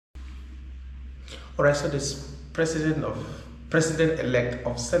All right, so this president-elect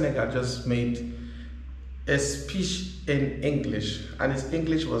of Senegal just made a speech in English, and his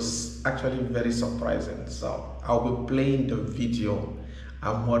English was actually very surprising. So I'll be playing the video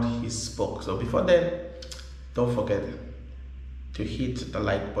and what he spoke. So before then, don't forget to hit the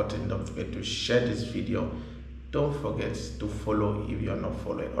like button. Don't forget to share this video. Don't forget to follow if you're not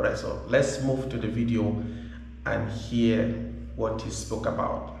following. All right, so let's move to the video and hear what he spoke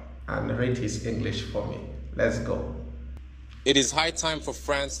about and read his English for me. Let's go. It is high time for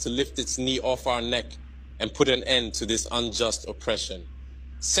France to lift its knee off our neck and put an end to this unjust oppression.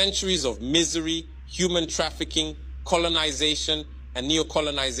 Centuries of misery, human trafficking, colonization, and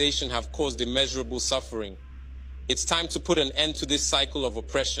neocolonization have caused immeasurable suffering. It's time to put an end to this cycle of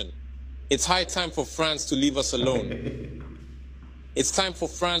oppression. It's high time for France to leave us alone. It's time for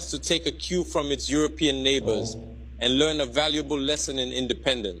France to take a cue from its European neighbors and learn a valuable lesson in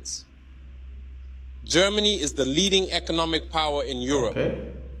independence. Germany is the leading economic power in Europe,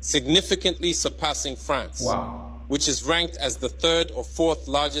 significantly surpassing France, which is ranked as the third or fourth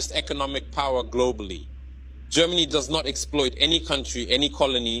largest economic power globally. Germany does not exploit any country, any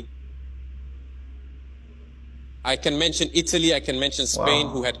colony. I can mention Italy, I can mention Spain,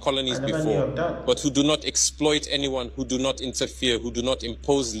 who had colonies before, but who do not exploit anyone, who do not interfere, who do not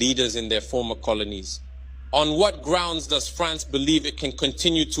impose leaders in their former colonies. On what grounds does France believe it can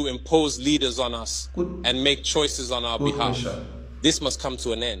continue to impose leaders on us and make choices on our behalf? This must come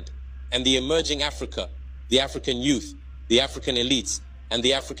to an end. And the emerging Africa, the African youth, the African elites, and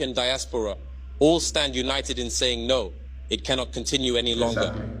the African diaspora all stand united in saying no, it cannot continue any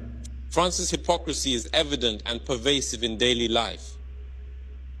longer. France's hypocrisy is evident and pervasive in daily life.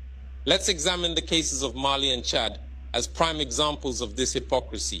 Let's examine the cases of Mali and Chad as prime examples of this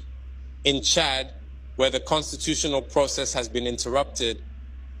hypocrisy. In Chad, where the constitutional process has been interrupted,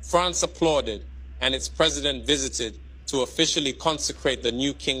 France applauded and its president visited to officially consecrate the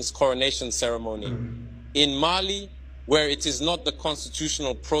new king's coronation ceremony. In Mali, where it is not the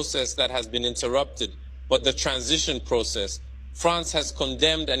constitutional process that has been interrupted, but the transition process, France has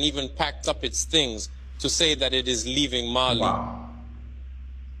condemned and even packed up its things to say that it is leaving Mali.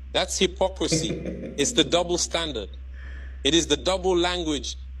 That's hypocrisy. It's the double standard. It is the double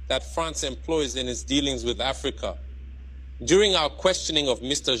language that France employs in its dealings with Africa. During our questioning of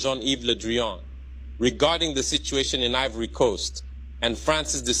Mr. Jean-Yves Le Drian regarding the situation in Ivory Coast and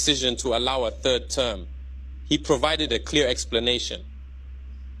France's decision to allow a third term, he provided a clear explanation.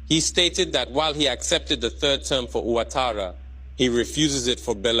 He stated that while he accepted the third term for Ouattara, he refuses it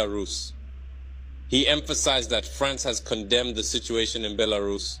for Belarus. He emphasized that France has condemned the situation in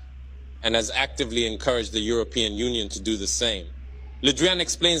Belarus and has actively encouraged the European Union to do the same. Le Drian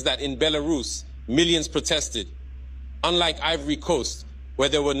explains that in Belarus, millions protested, unlike Ivory Coast, where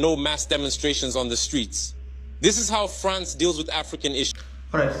there were no mass demonstrations on the streets. This is how France deals with African issues.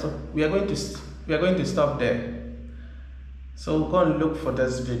 All right, so we are going to stop there. So go and look for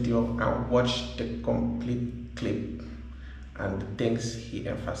this video and watch the complete clip and the things he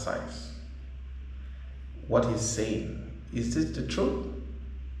emphasized. What he's saying, is this the truth?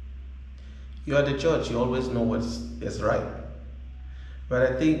 You are the judge, you always know what is right.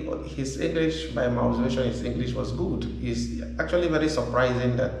 But I think his English, by my observation, his English was good. It's actually very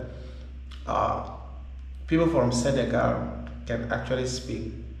surprising that people from Senegal can actually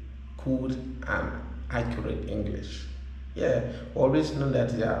speak good and accurate English. Yeah, always know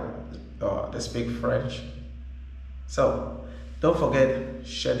that they speak French. So don't forget,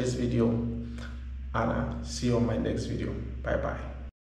 share this video, and see you on my next video. Bye bye.